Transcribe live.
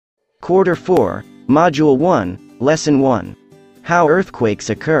Quarter 4, Module 1, Lesson 1. How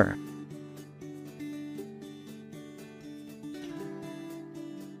earthquakes occur.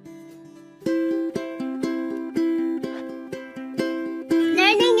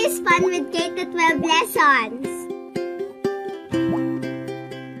 Learning is fun with K-12 lessons.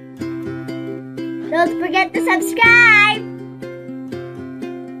 Don't forget to subscribe!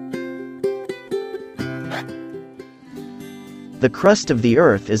 The crust of the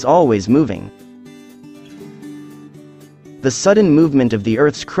Earth is always moving. The sudden movement of the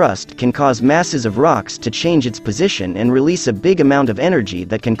Earth's crust can cause masses of rocks to change its position and release a big amount of energy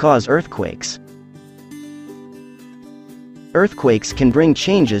that can cause earthquakes. Earthquakes can bring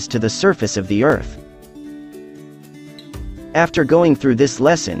changes to the surface of the Earth. After going through this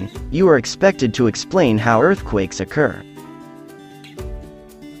lesson, you are expected to explain how earthquakes occur.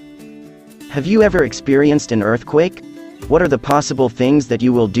 Have you ever experienced an earthquake? What are the possible things that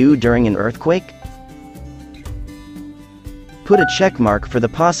you will do during an earthquake? Put a check mark for the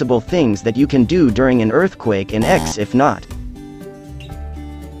possible things that you can do during an earthquake and X if not.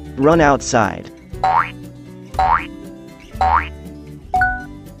 Run outside.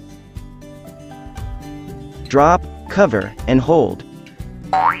 Drop, cover, and hold.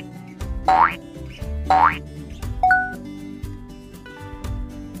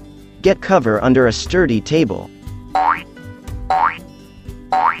 Get cover under a sturdy table.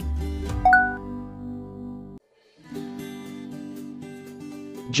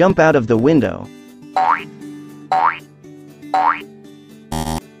 Jump out of the window.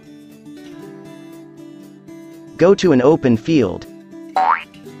 Go to an open field.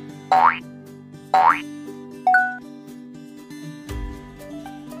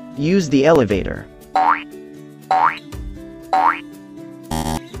 Use the elevator.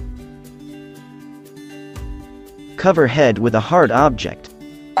 Cover head with a hard object.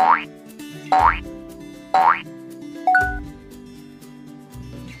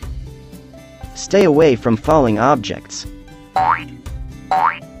 Stay away from falling objects.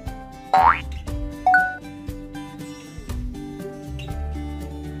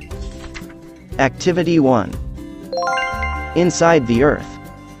 Activity 1. Inside the Earth.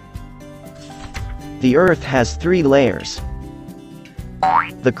 The Earth has 3 layers: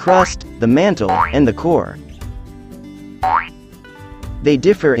 the crust, the mantle, and the core. They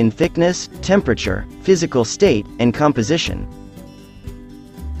differ in thickness, temperature, physical state, and composition.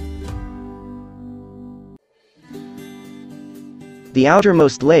 The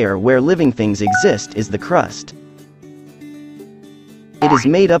outermost layer where living things exist is the crust. It is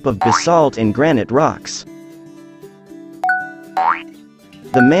made up of basalt and granite rocks.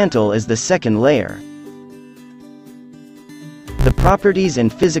 The mantle is the second layer. The properties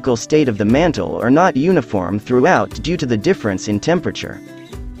and physical state of the mantle are not uniform throughout due to the difference in temperature.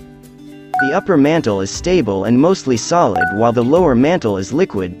 The upper mantle is stable and mostly solid, while the lower mantle is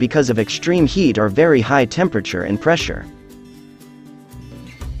liquid because of extreme heat or very high temperature and pressure.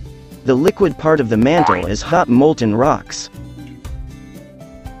 The liquid part of the mantle is hot molten rocks.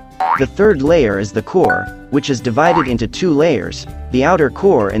 The third layer is the core, which is divided into 2 layers, the outer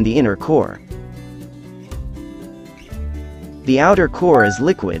core and the inner core. The outer core is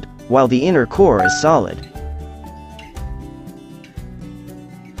liquid, while the inner core is solid.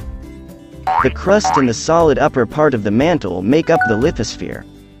 The crust and the solid upper part of the mantle make up the lithosphere.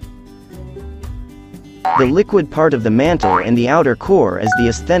 The liquid part of the mantle and the outer core is the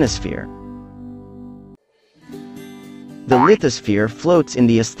asthenosphere. The lithosphere floats in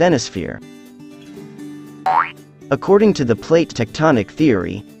the asthenosphere. According to the plate tectonic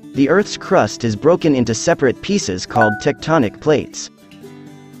theory, the Earth's crust is broken into separate pieces called tectonic plates.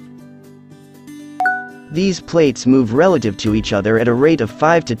 These plates move relative to each other at a rate of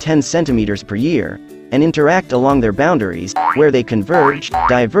 5 to 10 centimeters per year, and interact along their boundaries, where they converge,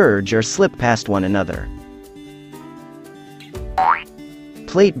 diverge, or slip past one another.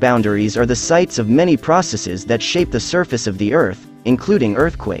 Plate boundaries are the sites of many processes that shape the surface of the Earth, including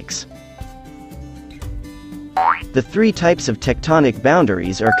earthquakes. The 3 types of tectonic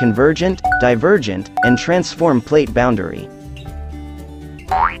boundaries are convergent, divergent, and transform plate boundary.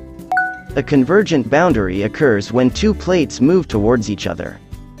 A convergent boundary occurs when 2 plates move towards each other.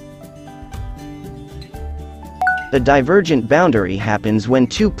 A divergent boundary happens when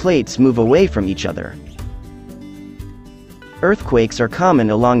 2 plates move away from each other. Earthquakes are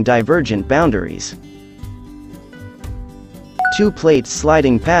common along divergent boundaries. 2 plates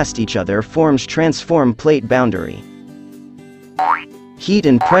sliding past each other forms transform plate boundary. Heat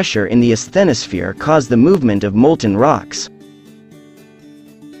and pressure in the asthenosphere cause the movement of molten rocks.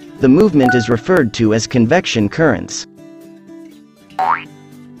 The movement is referred to as convection currents.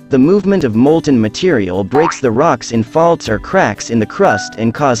 The movement of molten material breaks the rocks in faults or cracks in the crust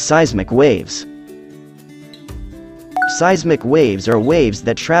and cause seismic waves. Seismic waves are waves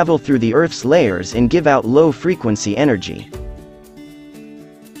that travel through the Earth's layers and give out low-frequency energy.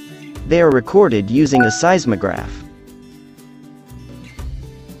 They are recorded using a seismograph.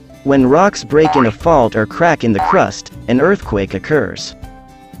 When rocks break in a fault or crack in the crust, an earthquake occurs.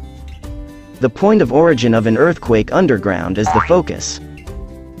 The point of origin of an earthquake underground is the focus.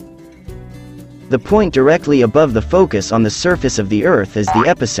 The point directly above the focus on the surface of the Earth is the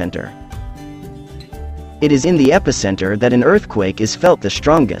epicenter. It is in the epicenter that an earthquake is felt the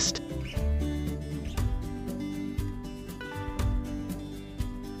strongest.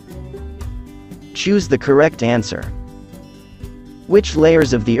 Choose the correct answer. Which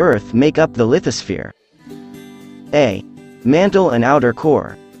layers of the Earth make up the lithosphere? A. Mantle and outer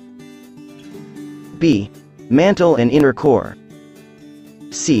core. B. Mantle and inner core.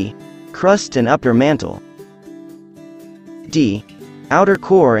 C. Crust and upper mantle. D. Outer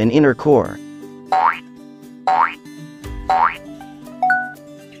core and inner core.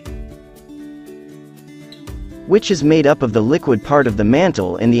 Which is made up of the liquid part of the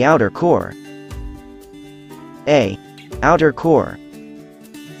mantle and the outer core? A. Outer core.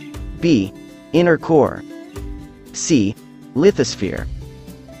 B. Inner core. C. Lithosphere.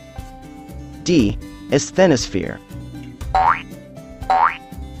 D. Asthenosphere.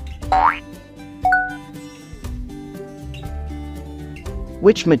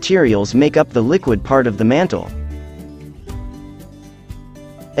 Which materials make up the liquid part of the mantle?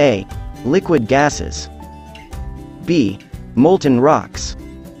 A. Liquid gases. B. Molten rocks.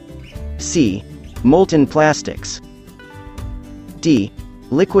 C. Molten plastics. D.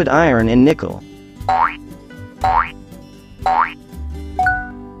 Liquid iron and nickel.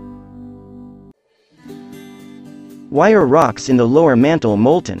 Why are rocks in the lower mantle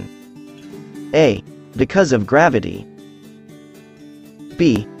molten? A. Because of gravity.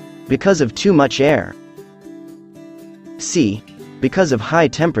 B. Because of too much air. C. Because of high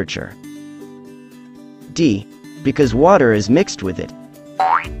temperature. D. Because water is mixed with it.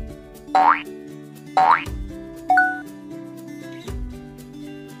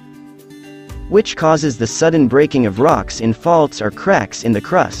 Which causes the sudden breaking of rocks in faults or cracks in the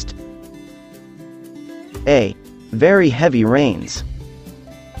crust? A. Very heavy rains.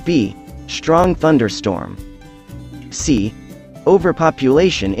 B. Strong thunderstorm. C.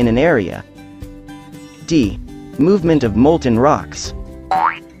 Overpopulation in an area. D. Movement of molten rocks.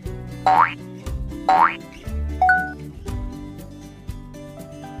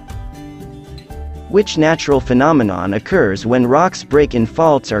 Which natural phenomenon occurs when rocks break in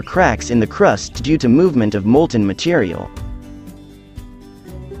faults or cracks in the crust due to movement of molten material?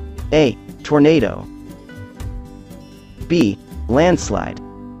 A. Tornado. B. Landslide.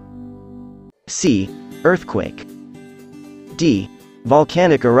 C. Earthquake. D.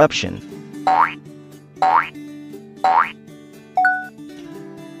 Volcanic eruption.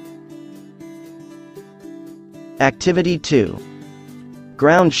 Activity 2.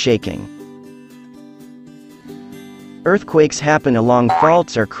 Ground shaking. Earthquakes happen along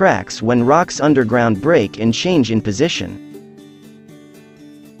faults or cracks when rocks underground break and change in position.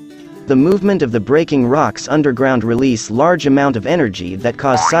 The movement of the breaking rocks underground release large amount of energy that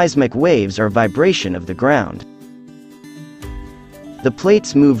cause seismic waves or vibration of the ground. The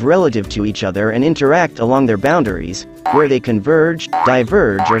plates move relative to each other and interact along their boundaries, where they converge,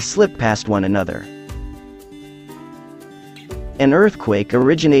 diverge or slip past one another. An earthquake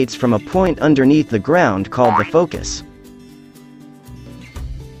originates from a point underneath the ground called the focus.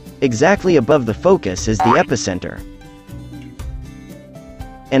 Exactly above the focus is the epicenter.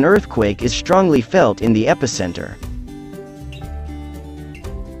 An earthquake is strongly felt in the epicenter.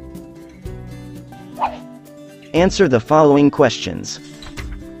 Answer the following questions.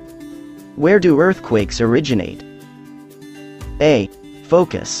 Where do earthquakes originate? A.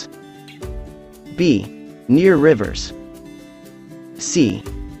 Focus. B. Near rivers. C.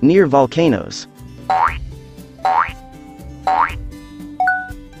 Near volcanoes.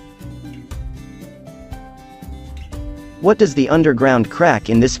 What does the underground crack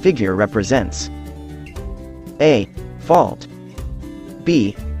in this figure represents? A. Fault.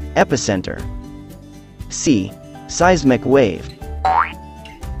 B. Epicenter. C. Seismic wave.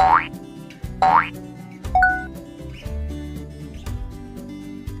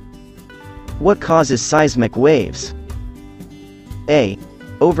 What causes seismic waves? A.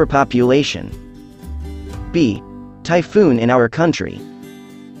 Overpopulation. B. Typhoon in our country.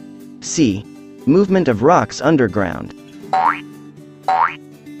 C. Movement of rocks underground.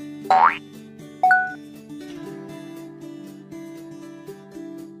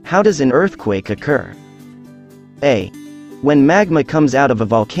 How does an earthquake occur? A. When magma comes out of a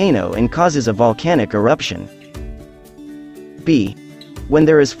volcano and causes a volcanic eruption. B. When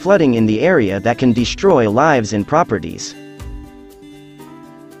there is flooding in the area that can destroy lives and properties.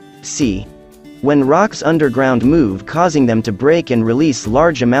 C. When rocks underground move, causing them to break and release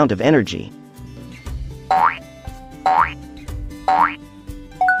large amount of energy.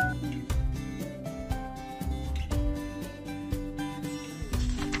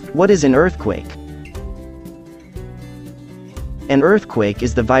 What is an earthquake? An earthquake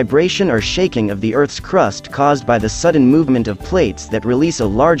is the vibration or shaking of the Earth's crust caused by the sudden movement of plates that release a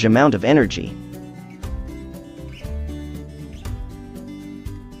large amount of energy.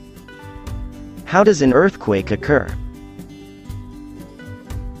 How does an earthquake occur?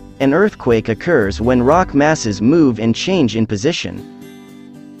 An earthquake occurs when rock masses move and change in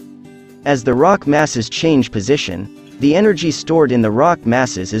position. As the rock masses change position, the energy stored in the rock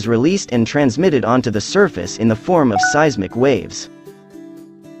masses is released and transmitted onto the surface in the form of seismic waves.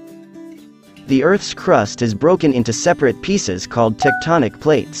 The Earth's crust is broken into separate pieces called tectonic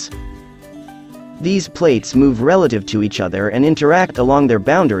plates. These plates move relative to each other and interact along their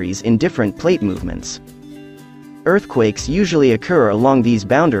boundaries in different plate movements. Earthquakes usually occur along these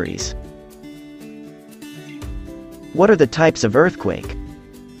boundaries. What are the types of earthquake?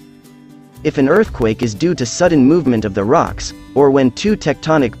 If an earthquake is due to sudden movement of the rocks, or when two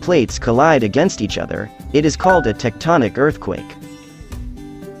tectonic plates collide against each other, it is called a tectonic earthquake.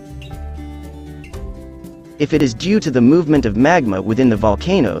 If it is due to the movement of magma within the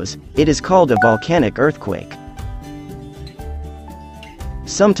volcanoes, it is called a volcanic earthquake.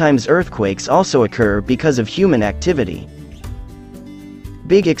 Sometimes earthquakes also occur because of human activity.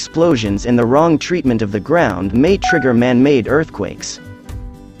 Big explosions and the wrong treatment of the ground may trigger man-made earthquakes.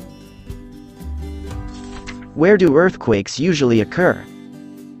 Where do earthquakes usually occur?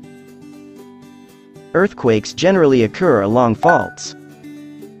 Earthquakes generally occur along faults.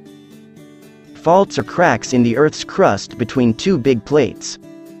 Faults are cracks in the Earth's crust between two big plates.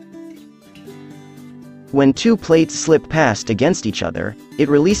 When two plates slip past against each other, it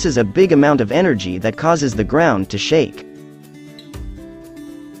releases a big amount of energy that causes the ground to shake.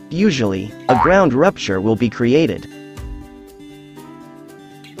 Usually, a ground rupture will be created.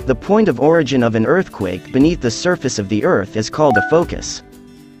 The point of origin of an earthquake beneath the surface of the Earth is called a focus.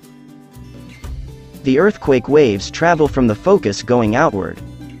 The earthquake waves travel from the focus going outward.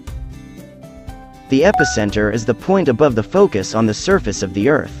 The epicenter is the point above the focus on the surface of the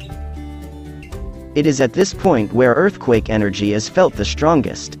Earth. It is at this point where earthquake energy is felt the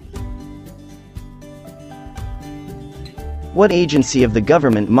strongest. What agency of the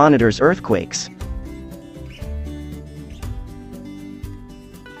government monitors earthquakes?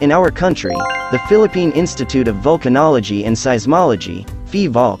 In our country, the Philippine Institute of Volcanology and Seismology,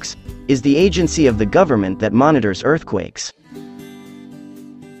 PHIVOLCS, is the agency of the government that monitors earthquakes.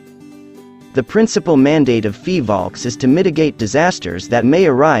 The principal mandate of PHIVOLCS is to mitigate disasters that may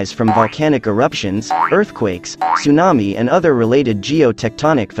arise from volcanic eruptions, earthquakes, tsunami and other related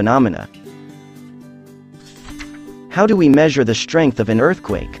geotectonic phenomena. How do we measure the strength of an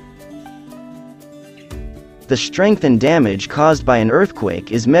earthquake? The strength and damage caused by an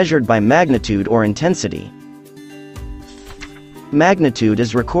earthquake is measured by magnitude or intensity. Magnitude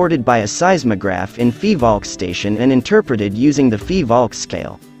is recorded by a seismograph in PHIVOLCS station and interpreted using the PHIVOLCS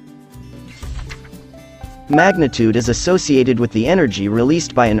scale. Magnitude is associated with the energy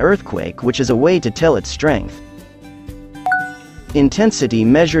released by an earthquake, which is a way to tell its strength. Intensity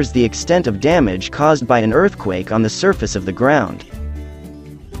measures the extent of damage caused by an earthquake on the surface of the ground.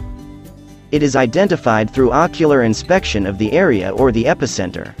 It is identified through ocular inspection of the area or the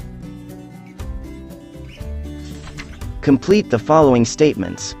epicenter. Complete the following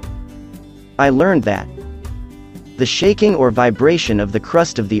statements. I learned that the shaking or vibration of the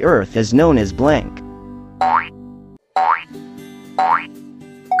crust of the Earth is known as blank.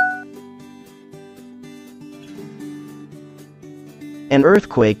 An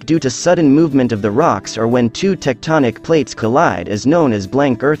earthquake due to sudden movement of the rocks or when two tectonic plates collide is known as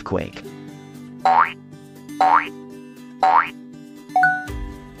blank earthquake.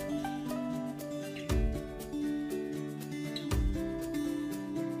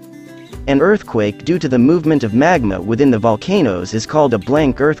 An earthquake due to the movement of magma within the volcanoes is called a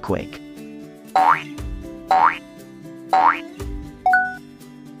blank earthquake.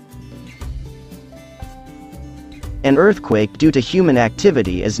 An earthquake due to human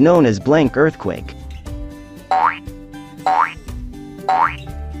activity is known as blank earthquake.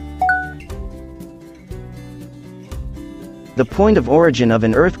 The point of origin of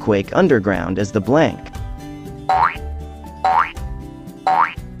an earthquake underground is the blank.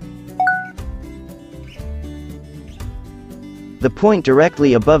 The point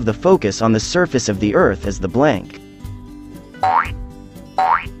directly above the focus on the surface of the Earth is the blank.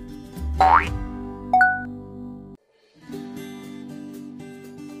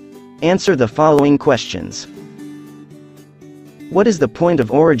 Answer the following questions. What is the point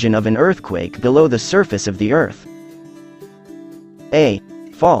of origin of an earthquake below the surface of the Earth? A.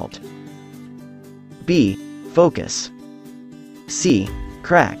 Fault. B. Focus. C.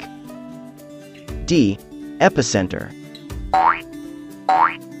 Crack. D. Epicenter.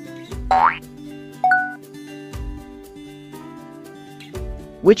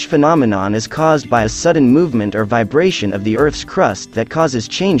 Which phenomenon is caused by a sudden movement or vibration of the Earth's crust that causes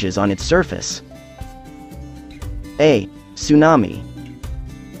changes on its surface? A. Tsunami.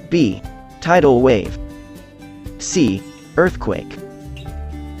 B. Tidal wave. C. Earthquake.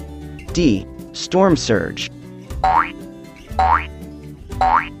 D. Storm surge.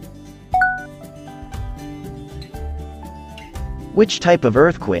 Which type of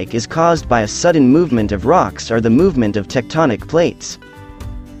earthquake is caused by a sudden movement of rocks or the movement of tectonic plates?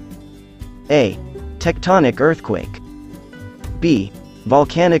 A. Tectonic earthquake. B.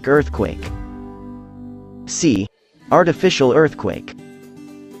 Volcanic earthquake. C. Artificial earthquake.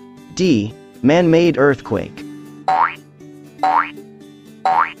 D. Man-made earthquake.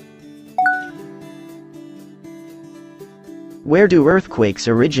 Where do earthquakes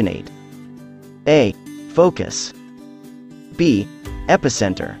originate? A. Focus. B.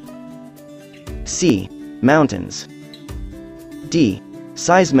 Epicenter. C. Mountains. D.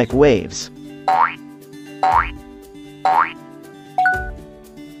 Seismic waves.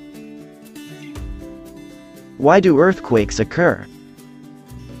 Why do earthquakes occur?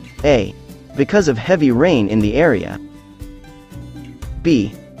 A. Because of heavy rain in the area.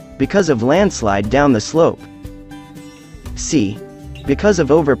 B. Because of landslide down the slope. C. Because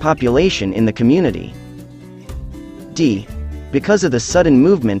of overpopulation in the community. D. Because of the sudden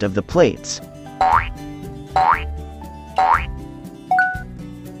movement of the plates.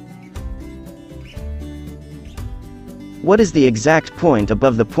 What is the exact point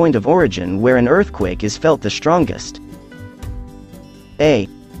above the point of origin where an earthquake is felt the strongest? A.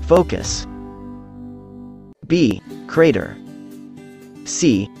 Focus. B. Crater.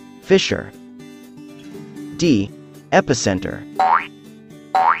 C. Fissure. D. Epicenter.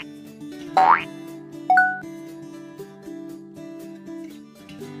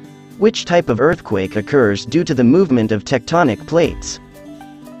 Which type of earthquake occurs due to the movement of tectonic plates?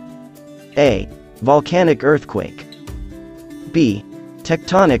 A. Volcanic earthquake. B.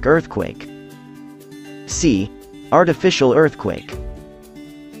 Tectonic earthquake. C. Artificial earthquake.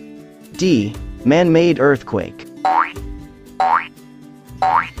 D. Man-made earthquake.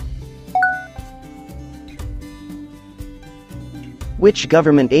 Which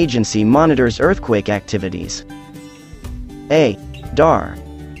government agency monitors earthquake activities? A. DAR.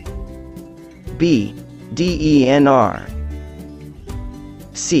 B. DENR.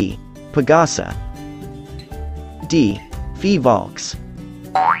 C. Pagasa. D. FEVOLX.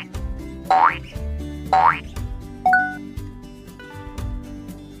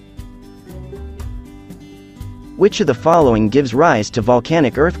 Which of the following gives rise to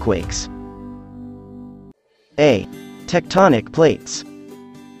volcanic earthquakes? A. Tectonic plates.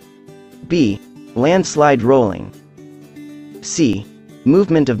 B. Landslide rolling. C.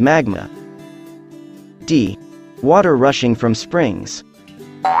 Movement of magma. D. Water rushing from springs.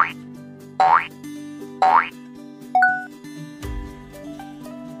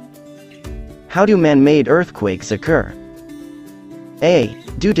 How do man-made earthquakes occur? A.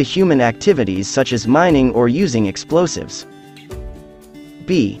 Due to human activities such as mining or using explosives.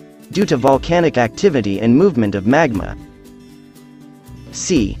 B. Due to volcanic activity and movement of magma.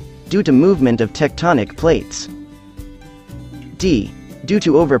 C. Due to movement of tectonic plates. D. Due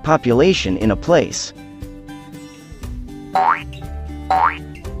to overpopulation in a place.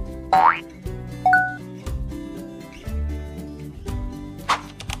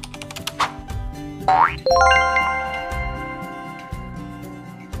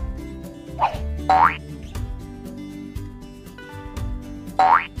 Bye.